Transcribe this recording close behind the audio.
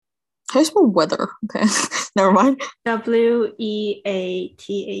How do you spell weather? Okay, never mind. Weather.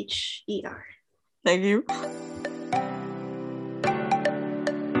 Thank you.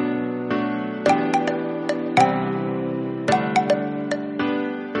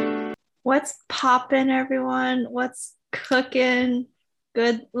 What's poppin', everyone? What's cooking?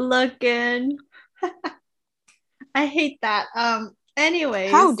 Good looking. I hate that. How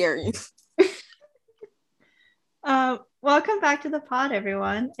Anyways, dare you? welcome back to the pod,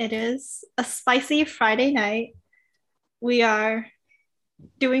 everyone. It is a spicy Friday night. We are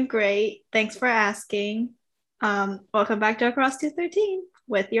doing great. Thanks for asking. Welcome back to Across 213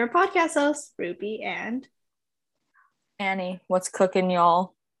 with your podcast hosts, Ruby and Annie, what's cooking,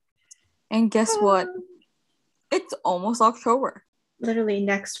 y'all? And guess what? It's almost October. Literally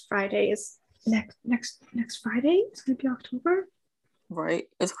next Friday is next Friday. It's gonna be October. Right?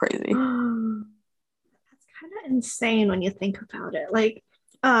 It's crazy. That's kind of insane when you think about it.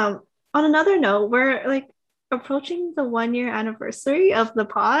 On another note, we're like approaching the 1 year anniversary of the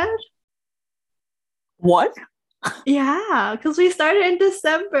pod. What? Yeah, because we started in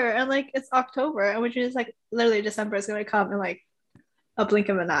December and like it's October, and which is like literally December is gonna come in like a blink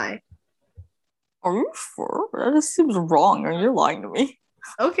of an eye. Are you sure? That just seems wrong, or you're lying to me.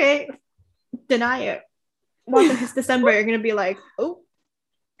 Okay, deny it. Watch this December, you're gonna be like, oh,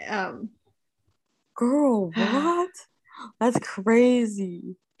 Girl, what? That's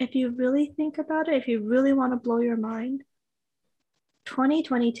crazy. if you really think about it, if you really want to blow your mind,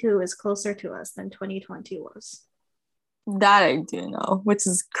 2022 is closer to us than 2020 was. That I do know, which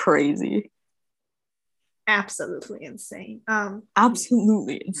is crazy. Absolutely insane.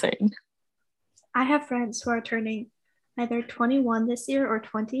 Absolutely insane. I have friends who are turning either 21 this year or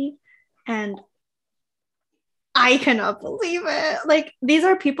 20, and I cannot believe it. Like, these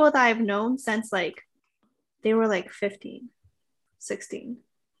are people that I've known since like they were like 15, 16.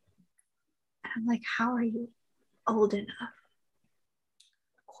 And I'm like, how are you old enough?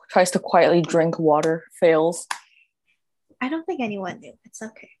 Tries to quietly drink water, fails. I don't think anyone knew. It's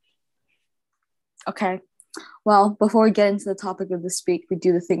okay. Okay. Well, before we get into the topic of this week, we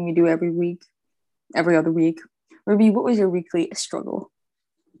do the thing we do every week, every other week. Ruby, what was your weekly struggle?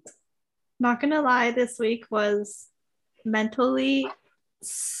 Not gonna lie, this week was mentally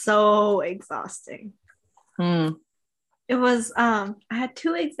so exhausting. It was I had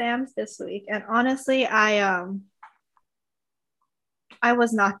 2 exams this week, and honestly I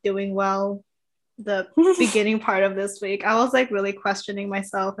was not doing well the beginning part of this week. I was like really questioning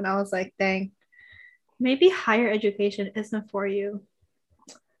myself, and I was like, dang, maybe higher education isn't for you.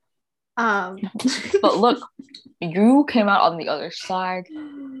 But look, you came out on the other side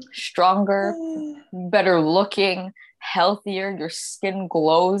stronger, better looking, healthier. Your skin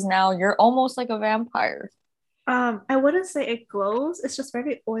glows now. You're almost like a vampire. I wouldn't say it glows. It's just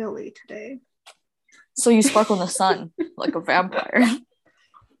very oily today. So you sparkle in the sun like a vampire.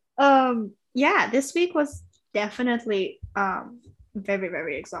 Yeah, this week was definitely very,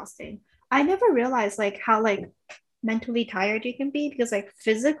 very exhausting. I never realized like how like mentally tired you can be, because like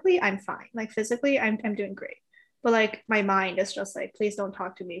physically I'm fine. Like physically I'm doing great. But like my mind is just like, please don't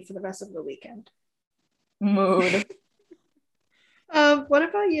talk to me for the rest of the weekend. Mood. What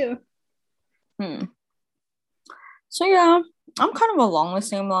about you? So yeah, I'm kind of along the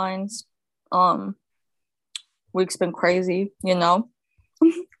same lines. Week's been crazy, you know.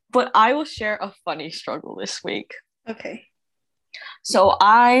 But I will share a funny struggle this week. Okay. So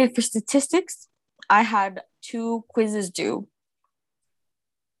for statistics, I had 2 quizzes due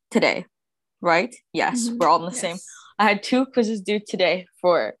today, right? Yes, we're all in the same. I had 2 quizzes due today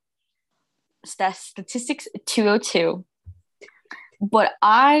for statistics 202. But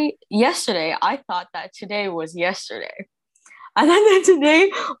yesterday, I thought that today was yesterday. I thought that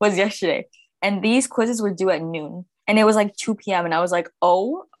today was yesterday. And these quizzes were due at noon. And it was like 2 p.m. And I was like,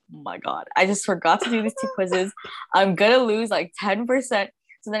 oh my God, I just forgot to do these 2 quizzes. I'm going to lose like 10%.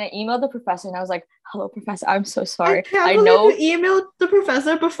 So then I emailed the professor and I was like, hello, professor, I'm so sorry. I know you emailed the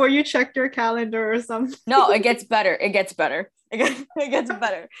professor before you checked your calendar or something. No, it gets better. It gets better. It gets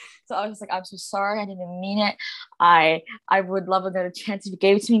better. So I was just like, I'm so sorry. I didn't mean it. I would love another chance if you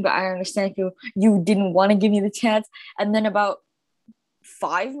gave it to me, but I understand if you didn't want to give me the chance. And then about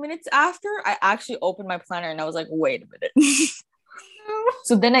 5 minutes after, I actually opened my planner and I was like, wait a minute.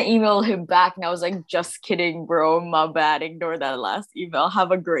 So then I emailed him back and I was like, just kidding, bro. My bad. Ignore that last email.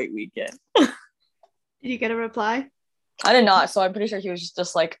 Have a great weekend. Did you get a reply? I did not. So I'm pretty sure he was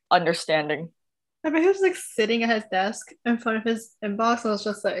just like understanding. I bet he was like sitting at his desk in front of his inbox and was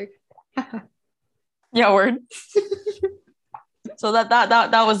just like, yeah, word. So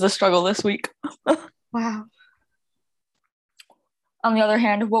that was the struggle this week. Wow. On the other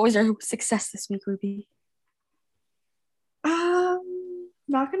hand, what was your success this week, Ruby?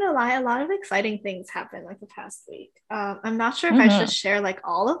 Not gonna lie, a lot of exciting things happened like the past week. I'm not sure if I should Mm-hmm. share like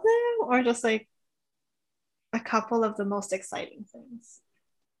all of them or just like a couple of the most exciting things.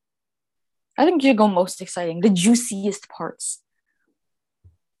 I think you should go most exciting, the juiciest parts.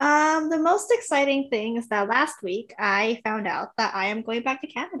 The most exciting thing is that last week I found out that I am going back to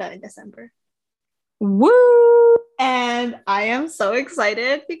Canada in December. Woo! And I am so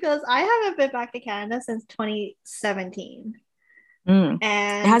excited because I haven't been back to Canada since 2017. It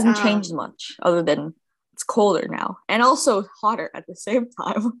And hasn't changed much other than it's colder now and also hotter at the same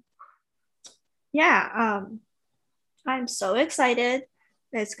time. yeah, I'm so excited.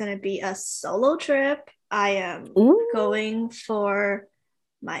 It's going to be a solo trip. I am Ooh. going for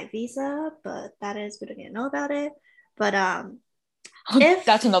my visa, but that is, we don't even know about it. But if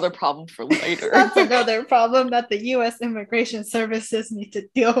That's another problem for later. that's another problem that the US Immigration Services need to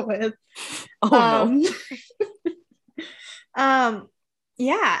deal with. No.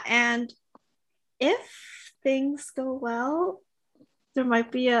 Yeah, and if things go well, there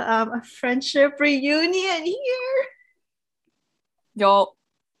might be a friendship reunion here. Yo,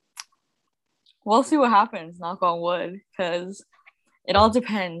 we'll see what happens, knock on wood, because it all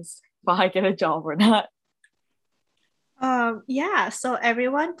depends if I get a job or not. Yeah, so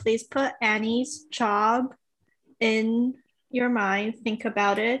everyone, please put Annie's job in your mind. Think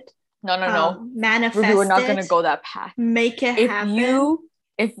about it. No. Manifest Ruby, we're not it. gonna go that path. Make it happen.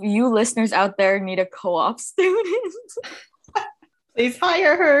 If you listeners out there need a co-op student, please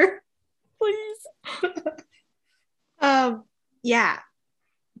hire her. please. Yeah.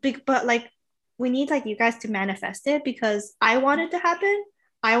 But like we need like you guys to manifest it because I want it to happen.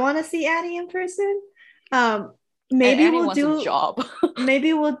 I want to see Annie in person. Maybe Annie we'll wants do a job.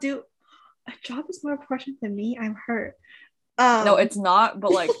 Maybe we'll do a job is more important than me. I'm hurt. No, it's not,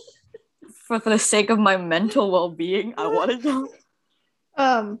 but like for the sake of my mental well-being, I want a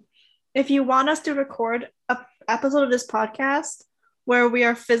job. If you want us to record a episode of this podcast where we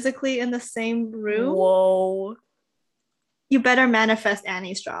are physically in the same room, whoa, you better manifest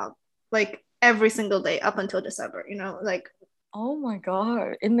Annie's job like every single day up until December, you know, like oh my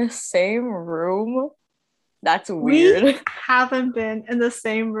god, in the same room? That's weird. We haven't been in the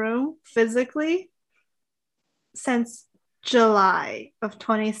same room physically since July of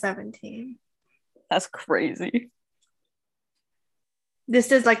 2017. That's crazy.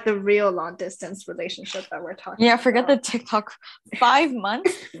 This is like the real long distance relationship that we're talking about. Forget the TikTok. 5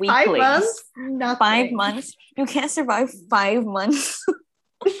 months weekly. 5 months? Nothing. 5 months? You can't survive 5 months.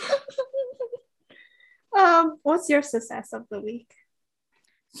 What's your success of the week?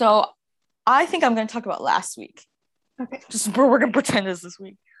 So I think I'm going to talk about last week. Okay. We're going to pretend it's this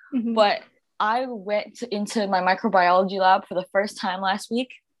week. Mm-hmm. But I went into my microbiology lab for the first time last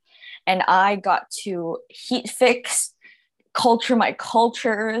week, and I got to heat fix, culture my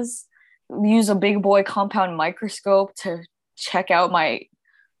cultures, use a big boy compound microscope to check out my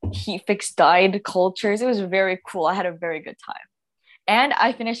heat fix dyed cultures. It was very cool. I had a very good time. And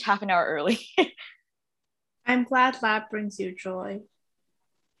I finished half an hour early. I'm glad lab brings you joy.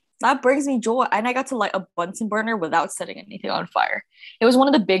 That brings me joy. And I got to light a Bunsen burner without setting anything on fire. It was one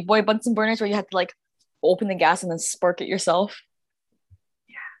of the big boy Bunsen burners where you had to like open the gas and then spark it yourself.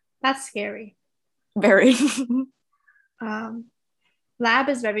 Yeah, that's scary. Very. Lab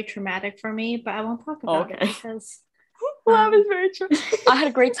is very traumatic for me, but I won't talk about it because lab is very true. I had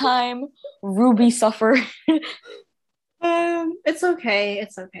a great time. Ruby suffered. It's okay.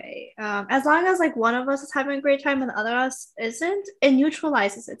 It's okay. As long as like one of us is having a great time and the other us isn't, it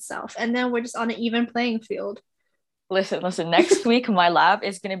neutralizes itself, and then we're just on an even playing field. Listen. Next week, my lab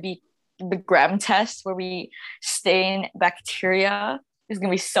is gonna be the gram test where we stain bacteria. It's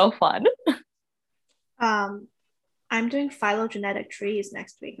gonna be so fun. I'm doing phylogenetic trees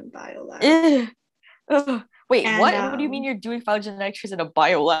next week in biolab. Wait, and, what do you mean you're doing phylogenetic trees in a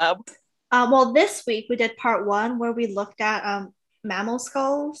biolab? Well, this week we did part 1 where we looked at mammal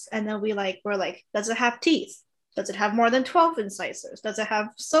skulls, and then we were like, does it have teeth? Does it have more than 12 incisors? Does it have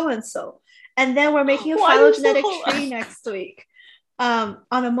so and so? And then we're making a phylogenetic tree next week. On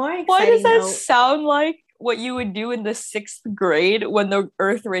a more exciting Why does that sound like what you would do in the 6th grade when the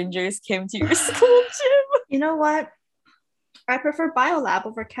Earth Rangers came to your school gym? You know what? I prefer biolab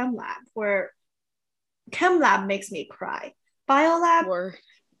over chem lab, where chem lab makes me cry. Biolab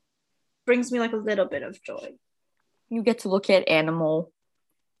brings me like a little bit of joy. You get to look at animal.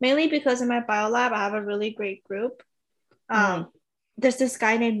 Mainly because in my biolab, I have a really great group. There's this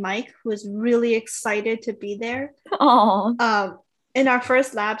guy named Mike who is really excited to be there. Oh. In our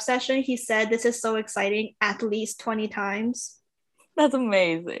first lab session, he said, "This is so exciting," at least 20 times. That's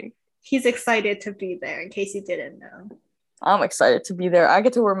amazing. He's excited to be there, in case you didn't know. I'm excited to be there. I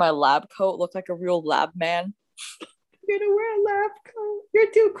get to wear my lab coat, look like a real lab man. You're gonna wear a lab coat.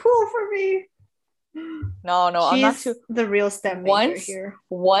 You're too cool for me. No, I'm not too. The real STEM major here.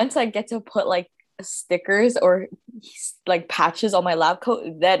 Once I get to put like stickers or like patches on my lab coat,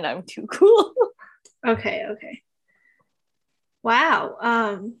 then I'm too cool. Okay.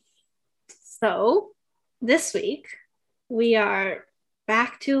 Wow. So this week we are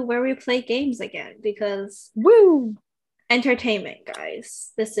back to where we play games again because woo, entertainment,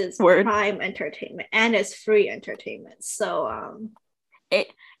 guys. This is Word. prime entertainment and it's free entertainment. So it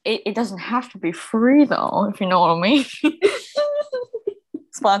doesn't have to be free though, if you know what I mean.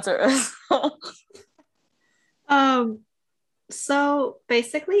 Sponsor us. So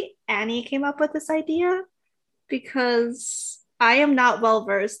basically Annie came up with this idea because I am not well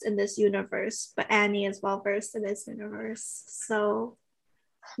versed in this universe, but Annie is well versed in this universe. So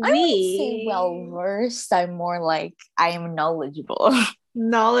I wouldn't say well versed. I'm more like I am knowledgeable.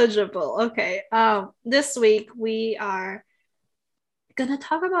 Knowledgeable. Okay. This week we are gonna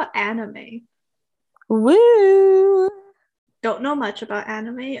talk about anime. Woo! Don't know much about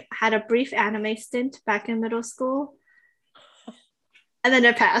anime. Had a brief anime stint back in middle school, and then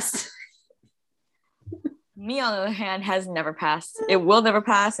it passed. Me, on the other hand, has never passed. It will never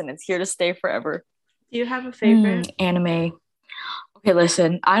pass, and it's here to stay forever. Do you have a favorite anime? Okay,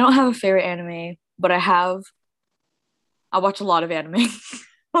 listen. I don't have a favorite anime, but I watch a lot of anime.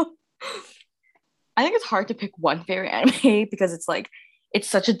 I think it's hard to pick one favorite anime because it's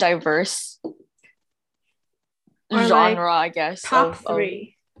such a diverse genre, I guess. Top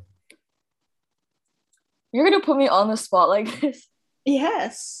three. You're gonna put me on the spot like this?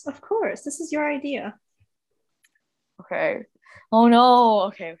 Yes, of course. This is your idea. Okay. Oh no.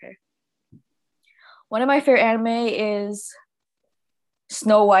 Okay. One of my favorite anime is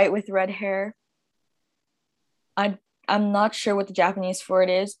Snow White with red hair. I'm not sure what the Japanese for it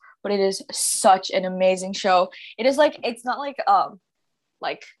is, but it is such an amazing show. It is it's not like how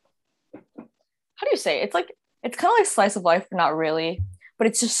do you say it? It's kind of like slice of life, but not really. But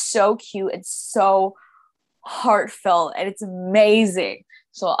it's just so cute and so heartfelt, and it's amazing.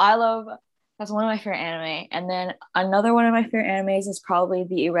 So that's one of my favorite anime. And then another one of my favorite animes is probably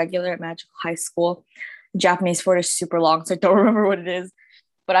The Irregular Magical High School. The Japanese for it is super long, so I don't remember what it is.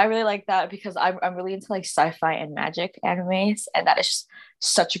 But I really like that because I'm really into sci-fi and magic animes, and that is just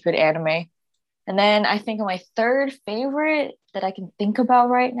such a good anime. And then I think my third favorite that I can think about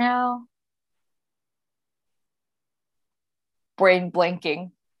right now, brain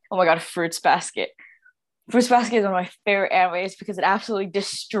blanking. Oh my god, Fruits Basket. Fruits Basket is one of my favorite animes because it absolutely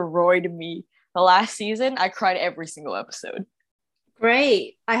destroyed me. The last season, I cried every single episode.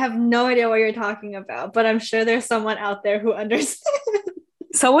 Great. I have no idea what you're talking about, but I'm sure there's someone out there who understands.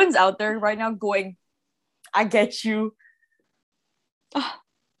 Someone's out there right now going, I get you. Oh,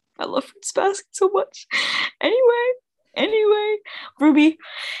 I love Fruits Basket so much. Anyway, Ruby,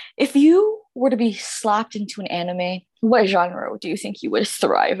 if you were to be slapped into an anime, what genre do you think you would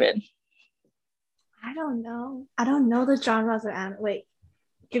thrive in? I don't know. I don't know the genres of anime. Wait,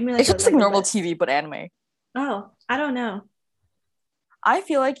 give me it's just like normal TV, but anime. Oh, I don't know. I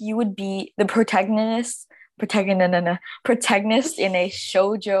feel like you would be the protagonist in a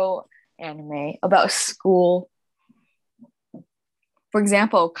shoujo anime about school. For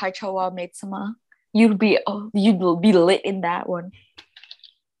example, Kaichou wa Maid-sama. You'd be lit in that one.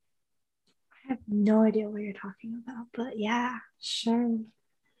 I have no idea what you're talking about, but yeah, sure.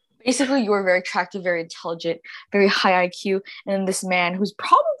 Basically, you were very attractive, very intelligent, very high IQ, and then this man who's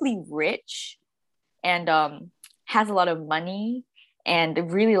probably rich and has a lot of money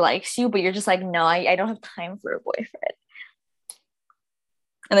and really likes you, but you're just like, no, I don't have time for a boyfriend.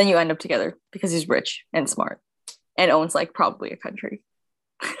 And then you end up together because he's rich and smart and owns probably a country.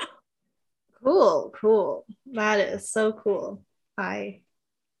 Cool. That is so cool. I'm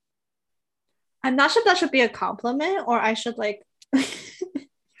not sure if that should be a compliment or I should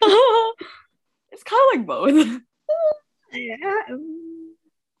it's kind of like both. Yeah.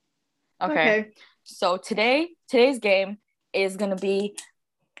 Okay. So today's game is gonna be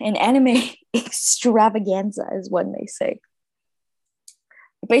an anime extravaganza, is what they say.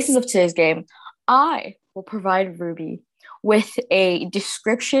 The basis of today's game, I will provide Ruby with a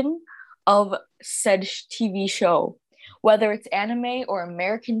description of said TV show, whether it's anime or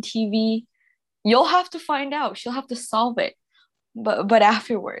American TV. You'll have to find out. She'll have to solve it. But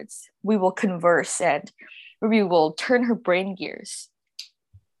afterwards, we will converse and Ruby will turn her brain gears.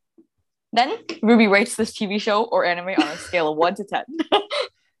 Then Ruby rates this TV show or anime on a scale of 1 to 10.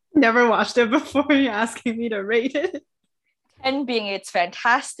 Never watched it before. You're asking me to rate it. 10 being it's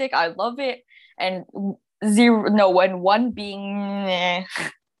fantastic, I love it, and zero, no, and one being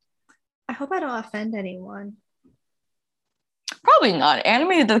I hope I don't offend anyone. probably not.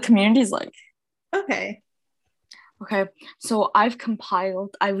 Anime, the community's like, Okay. okay, so I've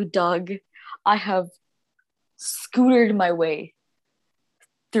dug, I have scootered my way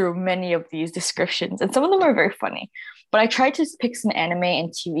through many of these descriptions, and some of them are very funny. But I tried to pick some anime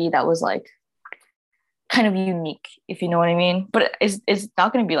and TV that was like kind of unique, if you know what I mean. But it's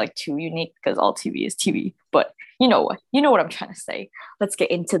not going to be like too unique because all TV is TV. But you know what I'm trying to say. Let's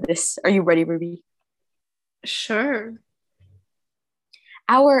get into this. Are you ready, Ruby? Sure.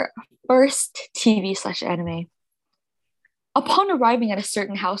 Our first TV/anime. Upon arriving at a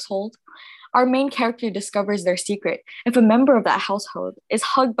certain household, our main character discovers their secret. If a member of that household is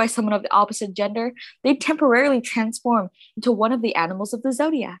hugged by someone of the opposite gender, they temporarily transform into one of the animals of the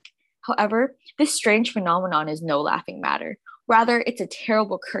zodiac. However, this strange phenomenon is no laughing matter. Rather, it's a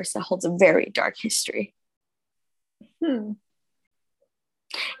terrible curse that holds a very dark history. Hmm.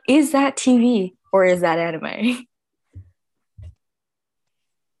 Is that TV or is that anime?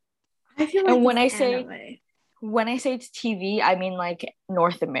 I feel like And when I it's say anime. when I say it's TV, I mean like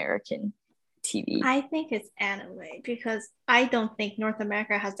North American TV. I think it's anime because I don't think North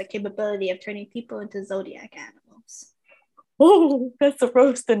America has the capability of turning people into zodiac animals. Oh, that's a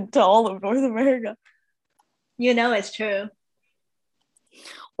roast into all of North America. You know it's true.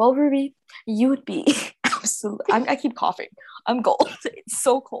 Well, Ruby, you would be absolutely. I keep coughing. I'm cold. It's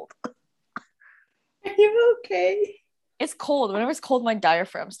so cold. Are you okay? It's cold. Whenever it's cold, my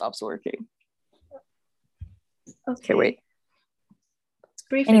diaphragm stops working. Okay, wait.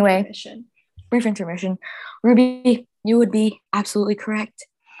 Brief Anyway, intermission. Brief intermission. Ruby, you would be absolutely correct.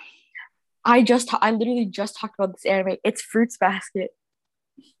 I literally just talked about this anime. It's Fruits Basket.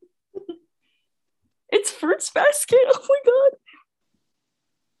 It's Fruits Basket. Oh my god.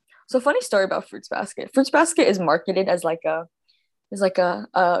 So funny story about Fruits Basket. Fruits Basket is marketed as like a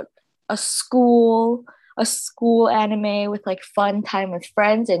school anime with like fun time with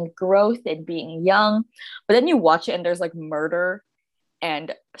friends and growth and being young. But then you watch it and there's like murder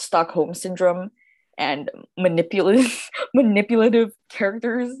and Stockholm syndrome and manipulative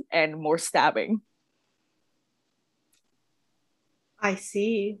characters and more stabbing. I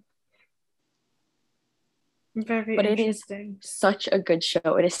see. Very But it is interesting. such a good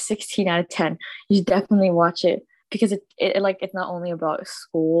show. It is 16 out of 10. You should definitely watch it because it like it's not only about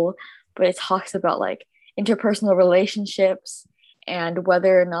school, but it talks about like interpersonal relationships and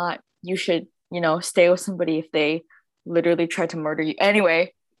whether or not you should, stay with somebody if they literally try to murder you.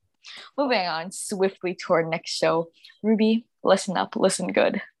 Anyway, moving on swiftly to our next show. Ruby, listen up, listen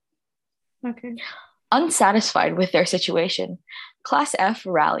good. Okay. Unsatisfied with their situation, Class F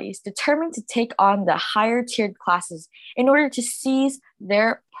rallies, determined to take on the higher tiered classes in order to seize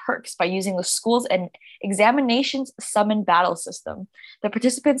their perks by using the school's and examinations summon battle system. The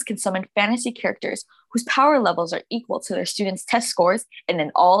participants can summon fantasy characters whose power levels are equal to their students' test scores in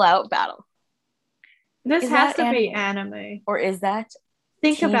an all-out battle. This has to be anime. Or is that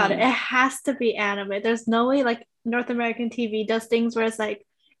Think TV? about it. It has to be anime. There's no way like North American TV does things where it's like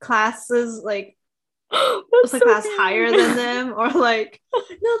classes like it's a so class weird. higher than them or like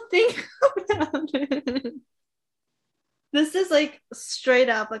no, think about it. This is like straight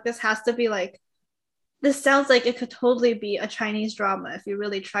up like this has to be like this sounds like it could totally be a Chinese drama if you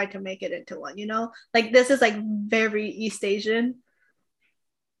really tried to make it into one, Like this is like very East Asian.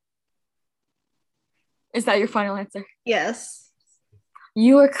 Is that your final answer? Yes.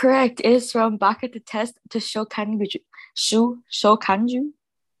 You are correct. It is from Baka to Test to Shokanju. Shokanju?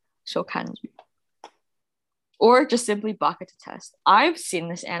 Shokanju. Or just simply Baka to Test. I've seen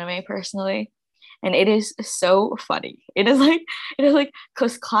this anime personally, and it is so funny. It is like,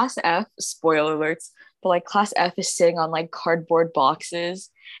 because Class F, spoiler alerts, but like Class F is sitting on like cardboard boxes,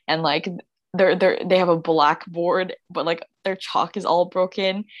 and like they have a blackboard, but like their chalk is all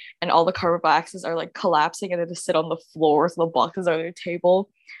broken, and all the cardboard boxes are like collapsing, and they just sit on the floor, so the boxes are their table.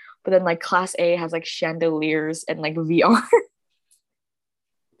 But then like Class A has like chandeliers and like VR.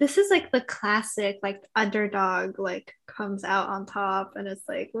 This is like the classic like underdog like comes out on top and it's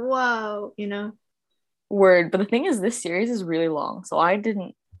like whoa, Word. But the thing is, this series is really long, so I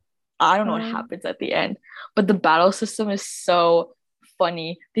don't know what happens at the end. But the battle system is so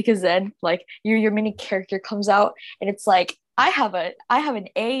funny because then like your mini character comes out and it's like I have an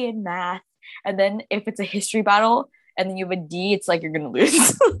A in math, and then if it's a history battle and then you have a D, it's like you're gonna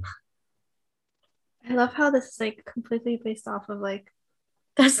lose. I love how this is like completely based off of like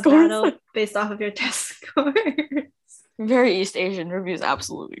test scores based off of your test scores. Very East Asian. Reviews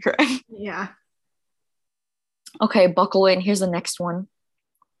absolutely correct. Yeah. Okay, buckle in. Here's the next one.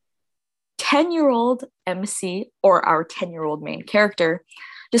 10-year-old MC, or our 10-year-old main character,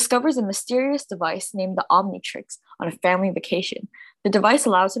 discovers a mysterious device named the Omnitrix on a family vacation. The device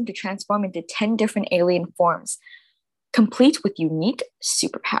allows him to transform into 10 different alien forms, complete with unique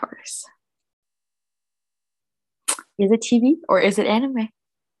superpowers. Is it TV or is it anime?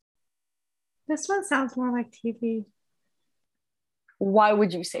 This one sounds more like TV. Why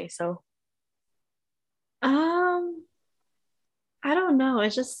would you say so? Um, I don't know. It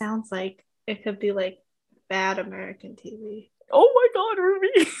just sounds like it could be like bad American TV. Oh my God,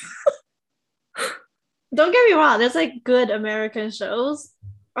 Ruby. Don't get me wrong, there's like good American shows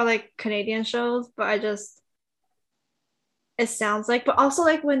or like Canadian shows, but it sounds like, but also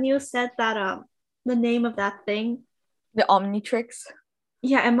like when you said that the name of that thing, The Omnitrix.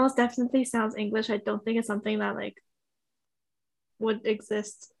 yeah, it most definitely sounds English. I don't think it's something that like would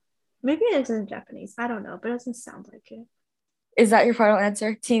exist. Maybe it is in Japanese. I don't know, but it doesn't sound like it. Is that your final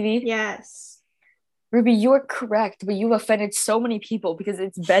answer? TV? Yes. Ruby, you are correct, but you've offended so many people because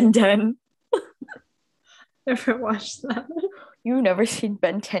it's Ben 10. Never watched that. You've never seen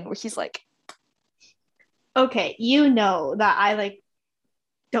Ben 10 where he's like, Okay, you know that I like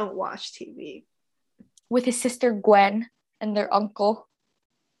don't watch TV. with his sister Gwen and their uncle.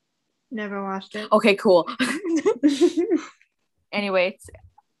 Never watched it. Okay, cool. Anyway,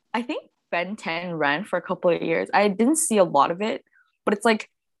 I think Ben 10 ran for a couple of years. I didn't see a lot of it, but it's like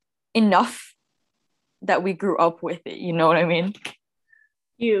enough that we grew up with it. You know what I mean?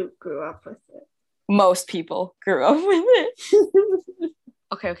 You grew up with it. Most people grew up with it.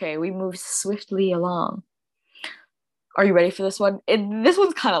 Okay, we moved swiftly along. Are you ready for this one? This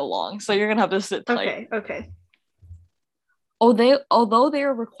one's kind of long, so you're gonna have to sit tight. Okay. Although they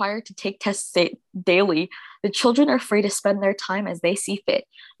are required to take tests daily, the children are free to spend their time as they see fit,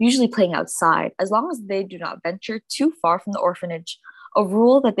 usually playing outside, as long as they do not venture too far from the orphanage, a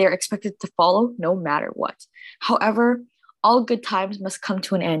rule that they are expected to follow no matter what. However, all good times must come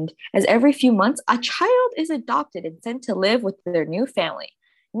to an end, as every few months a child is adopted and sent to live with their new family,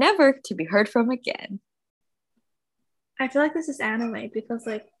 never to be heard from again. I feel like this is anime because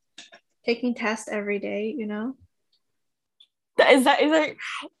like taking tests every day, you know? Is that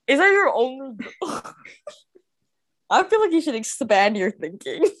your only? I feel like you should expand your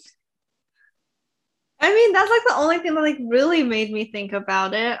thinking. I mean, that's like the only thing that like really made me think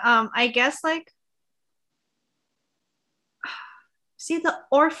about it. I guess like see the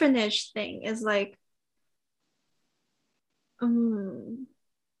orphanage thing is like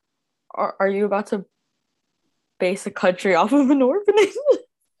Are you about to base a country off of an orphanage?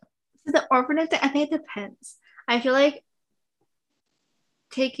 the orphanage thing, I think it depends. I feel like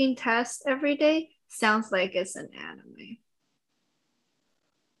taking tests every day sounds like it's an anime.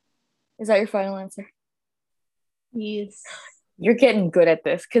 Is that your final answer? Yes. You're getting good at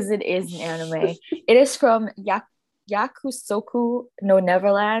this because it is an anime. It is from Yakusoku no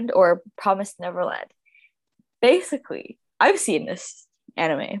Neverland or Promised Neverland. Basically, I've seen this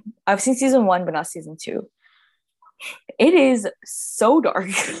anime. I've seen season 1, but not season 2. It is so dark.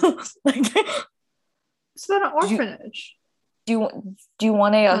 Like, it's about an orphanage. Do you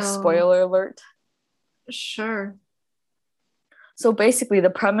want a spoiler alert? Sure. So basically, the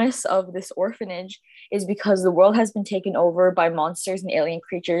premise of this orphanage is because the world has been taken over by monsters and alien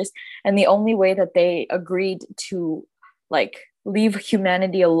creatures, and the only way that they agreed to like leave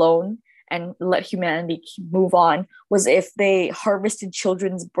humanity alone and let humanity move on was if they harvested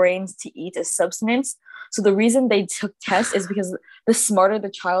children's brains to eat as substance. So the reason they took tests is because the smarter the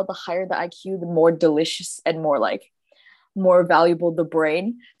child, the higher the IQ, the more delicious and more valuable the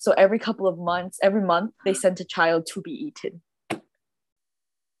brain. So every month, they sent a child to be eaten.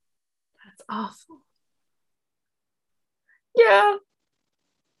 That's awful. Yeah.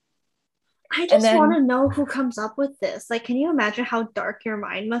 I just want to know who comes up with this. Like, can you imagine how dark your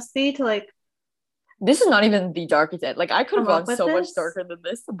mind must be to like? This is not even the darkest end. Like, I could have gone so much darker than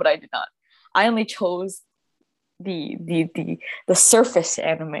this, but I did not. I only chose the surface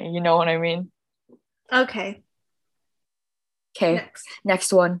anime. You know what I mean? Okay. Okay.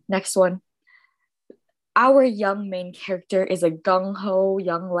 Next one. Our young main character is a gung-ho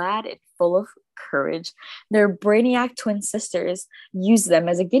young lad and full of courage. Their brainiac twin sisters use them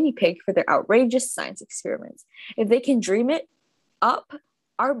as a guinea pig for their outrageous science experiments. If they can dream it up,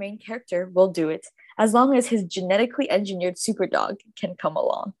 our main character will do it, as long as his genetically engineered super dog can come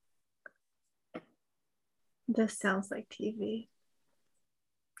along. This sounds like TV.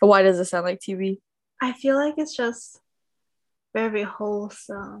 Why does it sound like TV? I feel like it's just very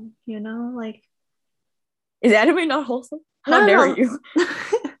wholesome, you know? Like, is anime not wholesome? How dare you?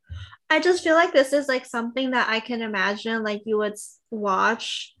 I just feel like this is like something that I can imagine like you would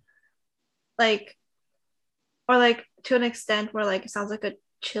watch like or like to an extent where like it sounds like a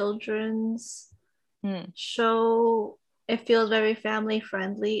children's Hmm. show. It feels very family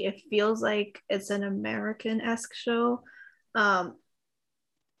friendly. It feels like it's an American-esque show. Um,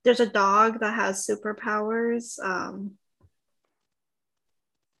 there's a dog that has superpowers.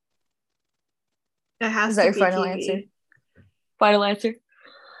 It Is has that to your be final answer? TV. Final answer.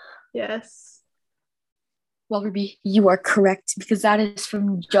 Yes. Well, Ruby, you are correct because that is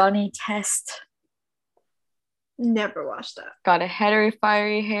from Johnny Test. Never watched that. Got a head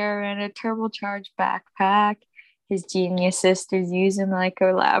fiery hair and a turbocharged backpack. His genius sisters use him like a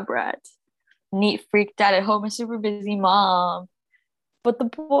lab rat. Neat freak dad at home, a super busy mom. But the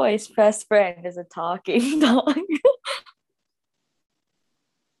boy's best friend is a talking dog.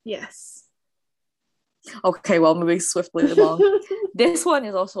 Yes. Okay, well, moving swiftly along. This one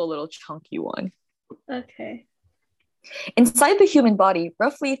is also a little chunky one. Okay. Inside the human body,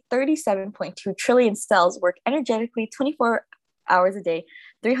 roughly 37.2 trillion cells work energetically 24 hours a day,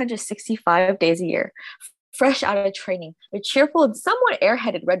 365 days a year. Fresh out of training, the cheerful and somewhat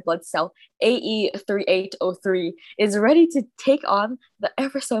airheaded red blood cell, AE3803, is ready to take on the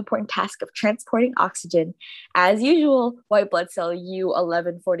ever so important task of transporting oxygen. As usual, white blood cell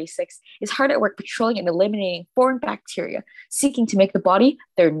U1146 is hard at work patrolling and eliminating foreign bacteria, seeking to make the body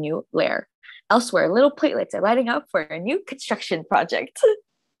their new lair. Elsewhere, little platelets are lighting up for a new construction project.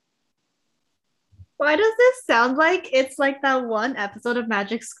 Why does this sound like it's like that one episode of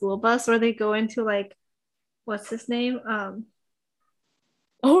Magic School Bus where they go into like what's his name?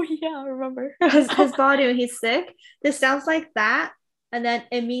 Oh yeah, I remember. His body when he's sick. This sounds like that, and then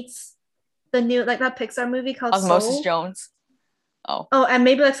it meets the new like that Pixar movie called Osmosis Soul. Jones. Oh. Oh, and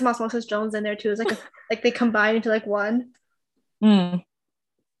maybe like some Osmosis Jones in there too. It's like a like they combine into like one. Hmm.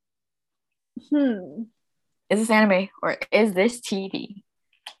 Hmm. Is this anime or is this TV?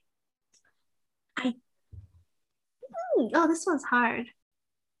 I oh this one's hard I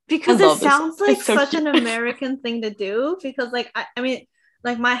because it love this one. sounds like It's so such cute. an American thing to do. Because like I mean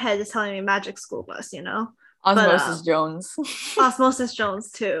like my head is telling me Magic School Bus, you know, but Osmosis Jones. Osmosis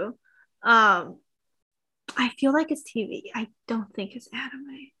Jones too. Um, I feel like it's TV. I don't think it's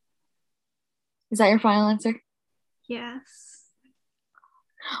anime. Is that your final answer? Yes.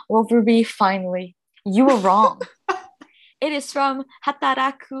 Well, Ruby, finally, you were wrong. It is from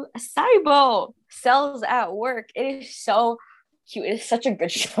Hataraku Asaibo. Cells at Work. It is so cute. It is such a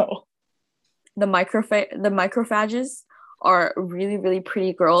good show. The microphages are really, really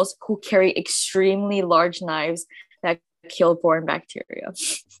pretty girls who carry extremely large knives that kill foreign bacteria.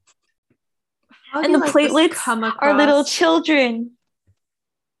 How do And you the like just platelets come are little across? children.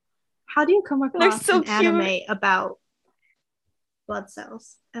 How do you come They're across so an cute. anime about blood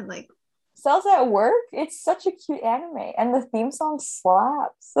cells and like? Cells at Work. It's such a cute anime, and the theme song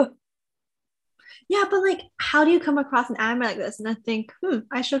slaps. Yeah, but like, how do you come across an anime like this and then think,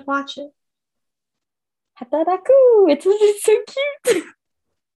 I should watch it? Hataraku. It's so cute.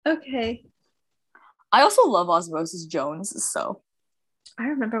 Okay. I also love Osmosis Jones, so I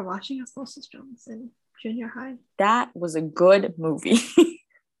remember watching Osmosis Jones in junior high. that was a good movie.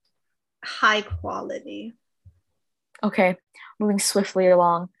 High quality. Okay, moving swiftly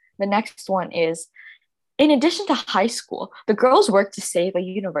along. The next one is in addition to high school, the girls work to save a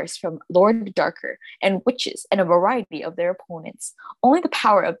universe from Lord Darker and witches and a variety of their opponents. Only the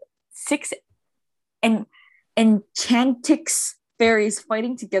power of six and Enchantix fairies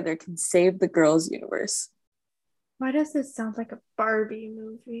fighting together can save the girls' universe. Why does this sound like a Barbie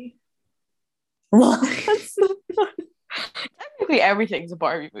movie? Well, technically everything's a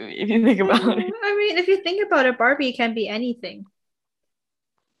Barbie movie if you think about it. I mean, if you think about it, Barbie can be anything.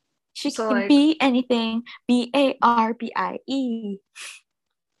 She So, can like, be anything. Barbie.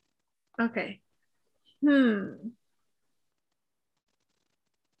 okay.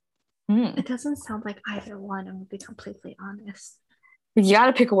 It doesn't sound like either one, I'm gonna be completely honest. You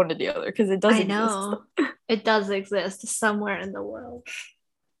gotta pick one or the other because it does I exist. know. It does exist somewhere in the world.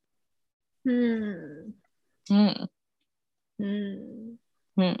 Hmm.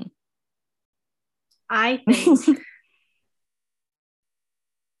 I think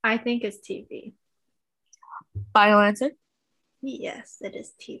I think it's TV. Final answer? Yes, it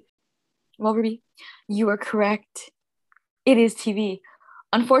is TV. Well, Ruby, you are correct. It is TV.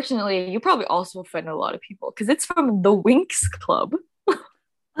 Unfortunately, you probably also offend a lot of people because it's from the Winx Club.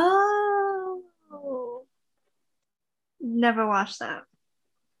 Oh, never watched that.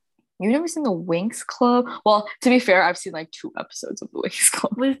 You've never seen the Winx Club? Well, to be fair, I've seen like 2 episodes of the Winx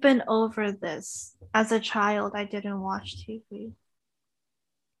Club. We've been over this. As a child, I didn't watch TV.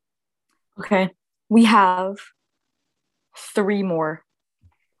 Okay. We have three more.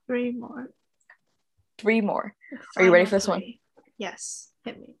 Three more. Three more. The Are you ready final for this one? three. Yes,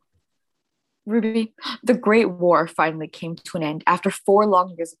 hit me. Ruby, the Great War finally came to an end after 4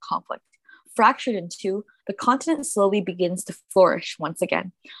 long years of conflict. Fractured in two, the continent slowly begins to flourish once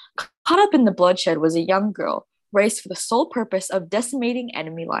again. Caught up in the bloodshed was a young girl raised for the sole purpose of decimating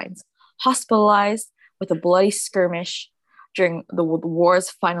enemy lines. Hospitalized with a bloody skirmish during the war's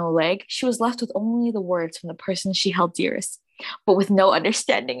final leg, she was left with only the words from the person she held dearest, but with no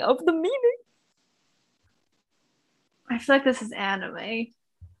understanding of the meaning. I feel like this is anime.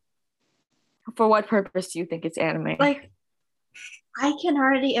 For what purpose do you think it's anime? Like, I can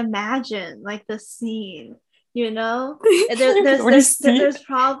already imagine like the scene, you know? There's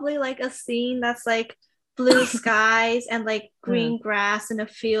probably like a scene that's like blue skies and like green grass in a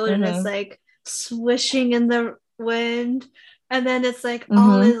field, and it's like swishing in the wind, and then it's like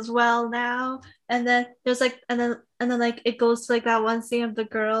all is well now, and then there's like and then like it goes to like that one scene of the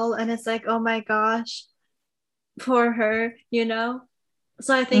girl, and it's like, oh my gosh, for her, you know?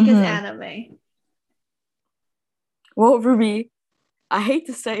 So I think it's anime. Well, Ruby, I hate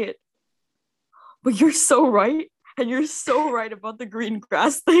to say it, but you're so right. And you're so right about the green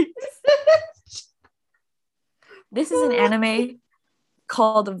grass thing. This is an anime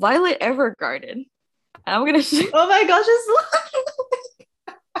called Violet Evergarden. And I'm going to Oh my gosh, it's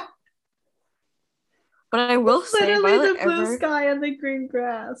but I will say Violet the blue sky and the green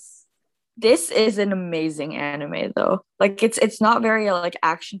grass. This is an amazing anime though. Like it's not very like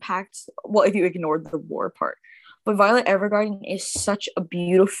action packed. Well, if you ignore the war part. But Violet Evergarden is such a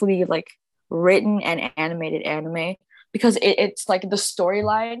beautifully like written and animated anime because it's like the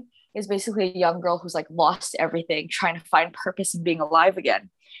storyline is basically a young girl who's like lost everything, trying to find purpose in being alive again.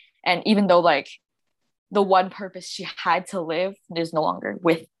 And even though like the one purpose she had to live is no longer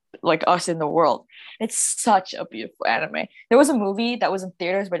with like us in the world. It's such a beautiful anime. There was a movie that was in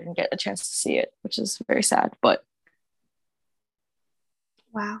theaters, but I didn't get a chance to see it, which is very sad. But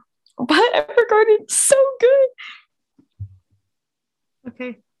wow. But Evergarden, so good.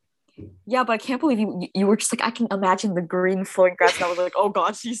 Okay. Yeah, but I can't believe you were just like, I can imagine the green flowing grass, and I was like, oh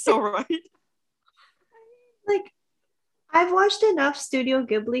god, she's so right. Like, I've watched enough Studio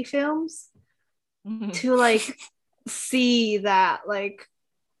Ghibli films to like see that like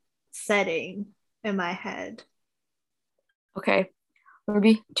setting in my head. Okay,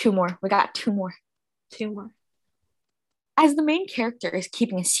 Ruby, two more. We got two more. Two more. As the main character is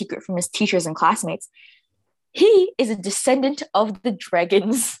keeping a secret from his teachers and classmates, he is a descendant of the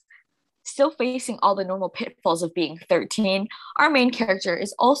dragons. Still facing all the normal pitfalls of being 13, our main character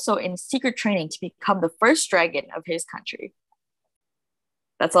is also in secret training to become the first dragon of his country.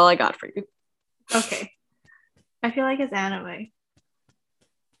 That's all I got for you. Okay. I feel like it's anime.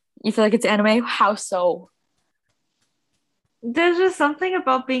 You feel like it's anime? How so? There's just something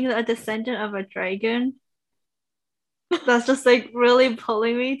about being a descendant of a dragon that's just like really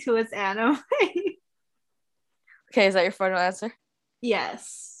pulling me to its anime. Okay, is that your final answer?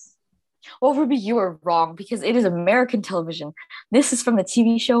 Yes. Well, Ruby, you are wrong because it is American television. This is from the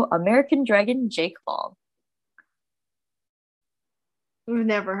TV show American Dragon Jake Long. We've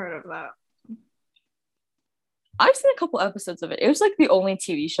never heard of that. I've seen a couple episodes of it. It was like the only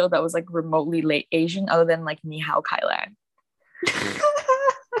TV show that was like remotely late Asian other than like Ni Hao Kai Lan.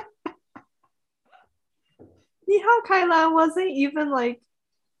 Ni Hao Kai Lan wasn't even like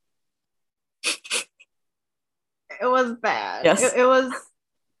it was bad. Yes. It was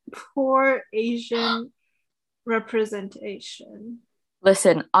poor Asian representation.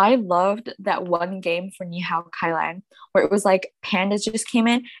 Listen, I loved that one game for Ni Hao Kai Lan where it was like pandas just came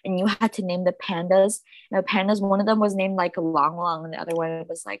in and you had to name the pandas. And the pandas, one of them was named like Long Long and the other one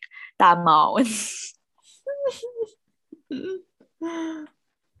was like Da Mao.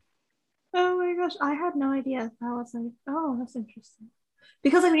 Oh my gosh, I had no idea. That was like, oh, that's interesting.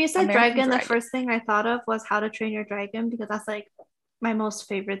 Because when you said dragon, the first thing I thought of was How to Train Your Dragon because that's like my most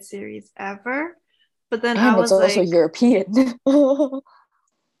favorite series ever. But then I was also European.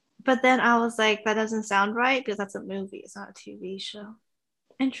 But then I was like, that doesn't sound right because that's a movie, it's not a TV show.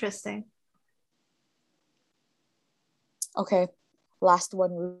 Interesting. Okay, last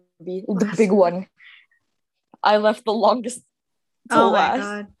one, Ruby. The big one. I left the longest to last. Oh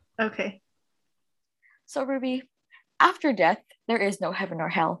my god. Okay. So, Ruby, after death, there is no heaven or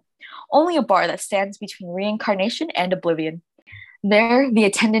hell. Only a bar that stands between reincarnation and oblivion. There, the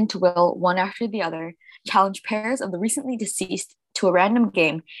attendant will, one after the other, challenge pairs of the recently deceased to a random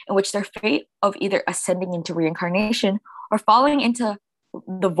game in which their fate of either ascending into reincarnation or falling into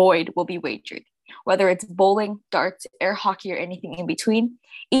the void will be wagered. Whether it's bowling, darts, air hockey, or anything in between,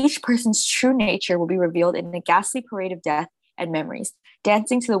 each person's true nature will be revealed in a ghastly parade of death and memories,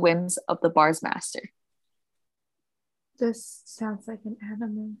 dancing to the whims of the bar's master. This sounds like an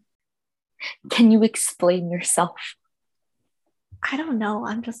anime. Can you explain yourself? I don't know.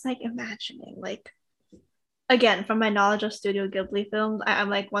 I'm just like imagining, like, again, from my knowledge of Studio Ghibli films, I'm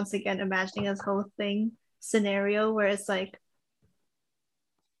like once again imagining this whole thing scenario where it's like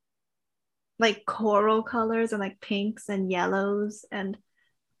coral colors and like pinks and yellows and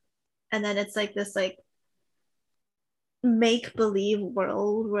then it's like this like make believe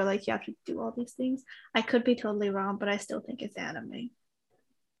world where like you have to do all these things. I could be totally wrong, but I still think it's anime.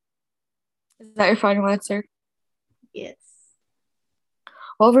 Is that your final answer? Yes.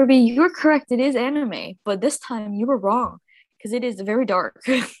 Well, Ruby, you were correct. It is anime, but this time you were wrong because it is very dark.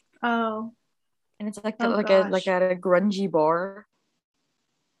 Oh, And it's like oh like gosh. at a grungy bar.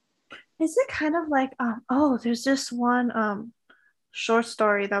 Is it kind of like oh, there's this one short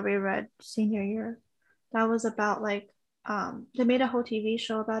story that we read senior year that was about like they made a whole TV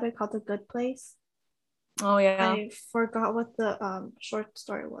show about it called The Good Place. Oh yeah. I forgot what the short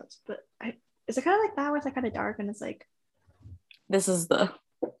story was, but I is it kind of like that where it's like kind of dark and it's like This is the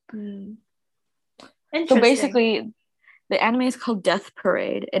hmm, So interesting. basically the anime is called Death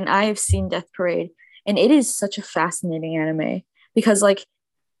Parade, and I have seen Death Parade, and it is such a fascinating anime because like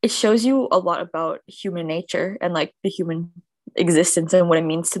it shows you a lot about human nature and like the human existence and what it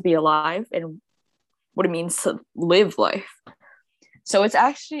means to be alive and what it means to live life. So it's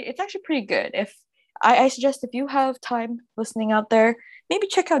actually pretty good. If I suggest if you have time listening out there, maybe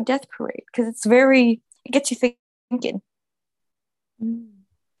check out Death Parade because it gets you thinking. Mm,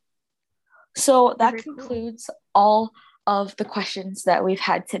 So that very cool. concludes all of the questions that we've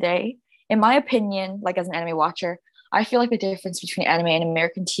had today. In my opinion, like as an anime watcher, I feel like the difference between anime and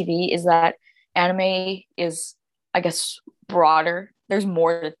American TV is that anime is, I guess, broader. There's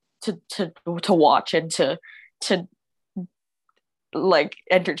more to watch and to like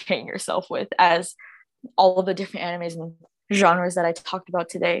entertain yourself with, as all of the different animes and genres that I talked about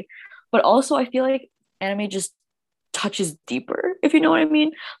today. But also, I feel like anime just touches deeper, if you know what I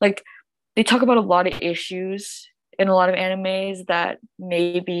mean. Like they talk about a lot of issues in a lot of animes that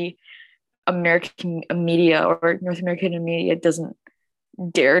maybe American media or North American media doesn't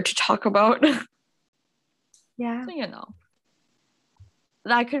dare to talk about. Yeah. So,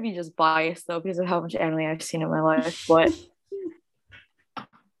 that could be just biased though because of how much anime I've seen in my life. But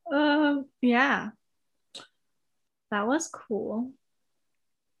Yeah, that was cool.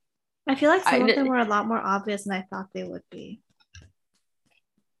 I feel like some of them I, were a lot more obvious than I thought they would be.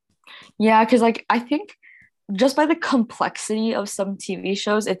 yeah, because like I think just by the complexity of some TV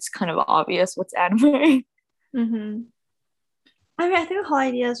shows, it's kind of obvious what's anime. Mm-hmm. I mean, I think the whole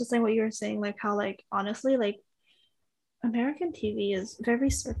idea is just like what you were saying, like how like honestly, like American TV is very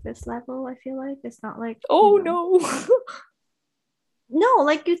surface level, I feel like. It's not like, Oh no. no,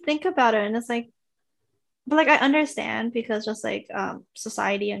 like you think about it and it's like, but like I understand because just like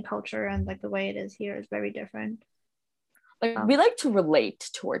society and culture and like the way it is here is very different. Like we Um, like to relate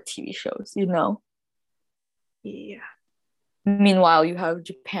to our TV shows. yeah. Meanwhile, you have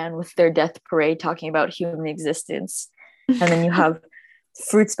Japan with their Death Parade talking about human existence. And then you have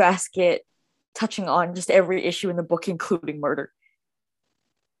Fruits Basket touching on just every issue in the book, including murder.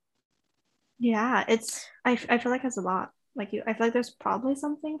 Yeah, I feel like it's a lot. Like you I feel like there's probably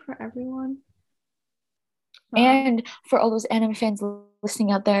something for everyone. Um, And for all those anime fans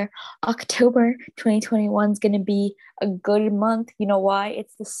listening out there, October 2021 is going to be a good month. You know why?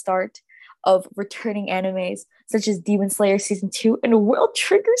 It's the start of returning animes such as Demon Slayer Season 2 and World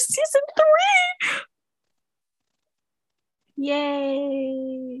Trigger Season 3.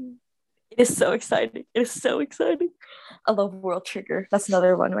 yay. It is so exciting. It is so exciting. I love World Trigger. That's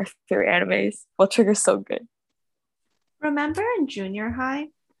another one of my favorite animes. World Trigger is so good. Remember in junior high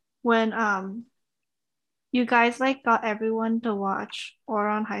when you guys like got everyone to watch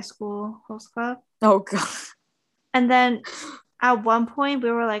Oron High School Host Club? Oh god. And then at one point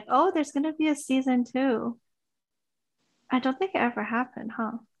we were like, "Oh, there's going to be a season 2." I don't think it ever happened,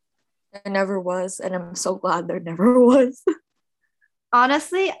 huh? There never was, and I'm so glad there never was.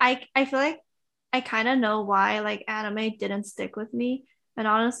 Honestly, I feel like I kind of know why like anime didn't stick with me. And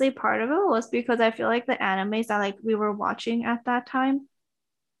honestly, part of it was because I feel like the animes that like we were watching at that time,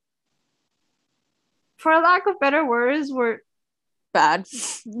 for lack of better words, were Bad.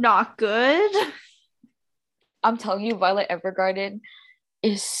 not good. I'm telling you, Violet Evergarden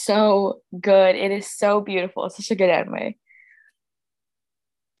is so good. It is so beautiful. It's such a good anime.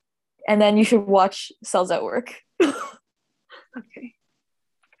 And then you should watch Cells at Work. Okay.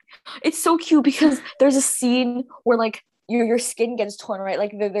 It's so cute because there's a scene where like your skin gets torn, right?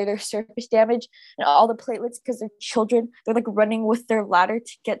 Like there's surface damage and all the platelets because they're children. They're like running with their ladder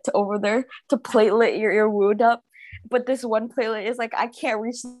to get to over there to platelet your wound up. But this one platelet is like, I can't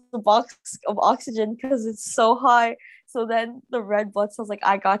reach the box of oxygen because it's so high. So then the red blood cell's like,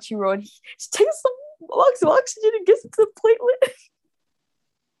 I got you, Ron. He takes some box of oxygen and gets it to the platelet.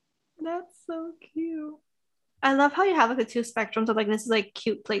 That's so cute. I love how you have like the two spectrums of like this is like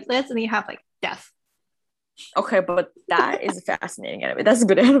cute platelets, and then you have like death. Okay, but that is a fascinating anime. That's a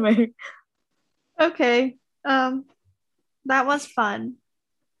good anime. Okay. That was fun.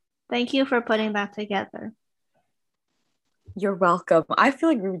 Thank you for putting that together. You're welcome. I feel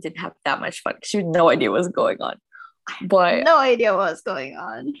like we didn't have that much fun because you had no idea what was going on. But No idea what's going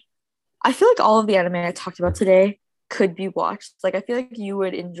on. I feel like all of the anime I talked about today could be watched. Like I feel like you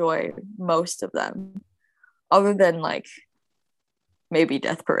would enjoy most of them, other than like maybe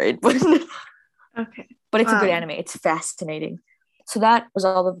Death Parade. But Okay. but it's a good anime. It's fascinating. So that was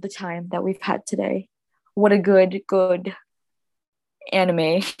all of the time that we've had today. What a good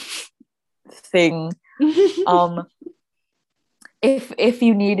anime thing. If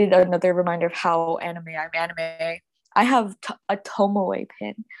you needed another reminder of how I'm anime, I have a Tomoe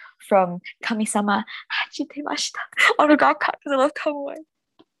pin from Kamisama Hachitemashita on Ogaka because I love Tomoe.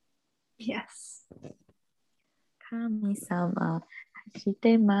 Yes. Kamisama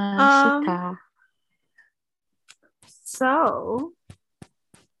Hachitemashita. So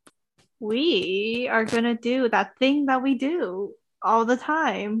we are gonna do that thing that we do all the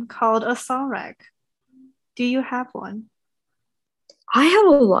time called a song rec. Do you have one? I have a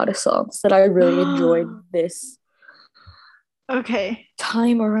lot of songs that I really enjoyed this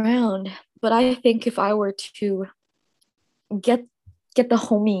time around. But I think if I were to get the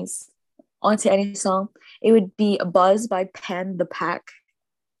homies onto any song, it would be Buzz by Pan the Pack.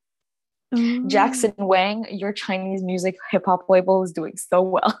 Jackson Wang, your Chinese music hip hop label is doing so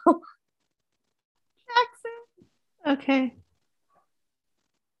well. Jackson. Okay.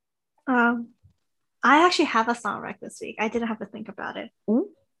 I actually have a song rec this week. I didn't have to think about it. Ooh,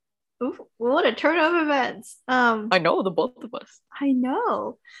 what a turn of events. I know, the both of us. I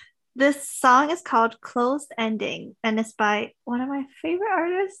know. This song is called Closed Ending, and it's by one of my favorite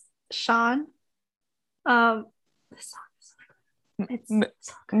artists, Shawn. The song is so good. It's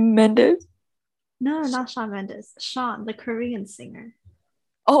so good. Mendes? No, not Shawn Mendes. Shawn, the Korean singer.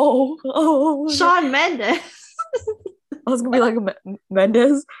 Oh. Shawn Mendes. I was gonna be like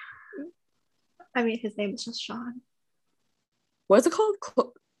Mendes. I mean, his name is just Shawn. What is it called?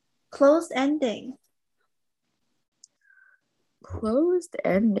 Closed Ending. Closed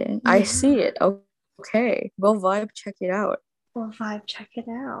Ending. Yeah. I see it. Okay. We'll vibe check it out.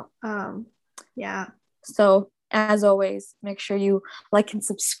 Yeah. So as always, make sure you like and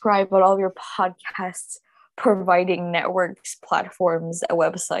subscribe on all your podcasts providing networks, platforms,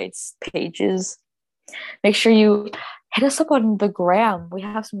 websites, pages. Make sure you hit us up on the gram. We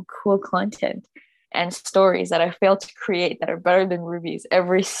have some cool content and stories that I fail to create that are better than Ruby's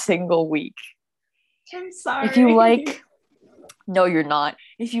every single week. I'm sorry. If you like, no, you're not.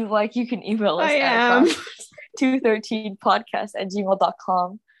 If you like, you can email us at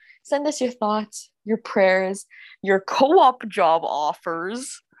 213podcast@gmail.com. Send us your thoughts, your prayers, your co-op job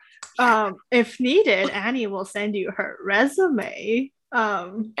offers. If needed, Annie will send you her resume.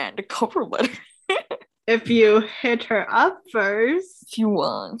 And a cover letter. If you hit her up first.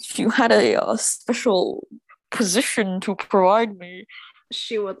 If you had a special position to provide me.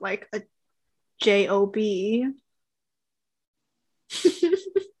 She would like a job. Please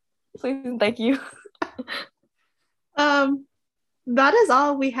and thank you. That is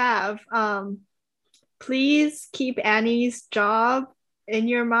all we have. Please keep Annie's job in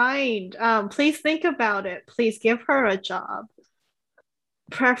your mind. Please think about it. Please give her a job.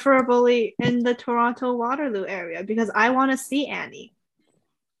 Preferably in the Toronto Waterloo area because I want to see Annie.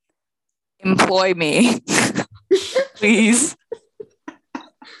 Employ me. Please.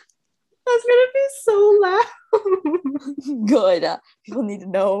 That's gonna be so loud. Good. People need to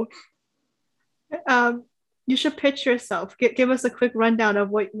know. You should pitch yourself. Give us a quick rundown of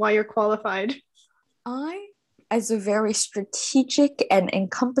why you're qualified. I, as a very strategic and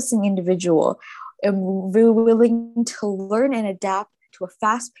encompassing individual, am very willing to learn and adapt to a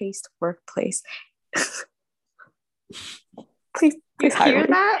fast-paced workplace. please hire hear me.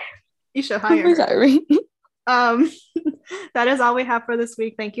 That? You should hire Please hire me. That is all we have for this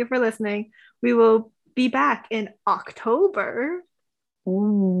week. Thank you for listening. We will be back in October.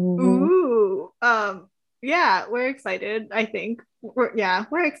 Ooh. Yeah, we're excited. I think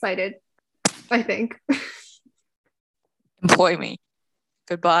we're excited. I think. Employ me.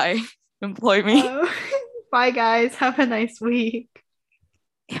 Goodbye. Employ me. Bye, guys. Have a nice week.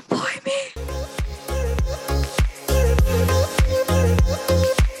 Employ me.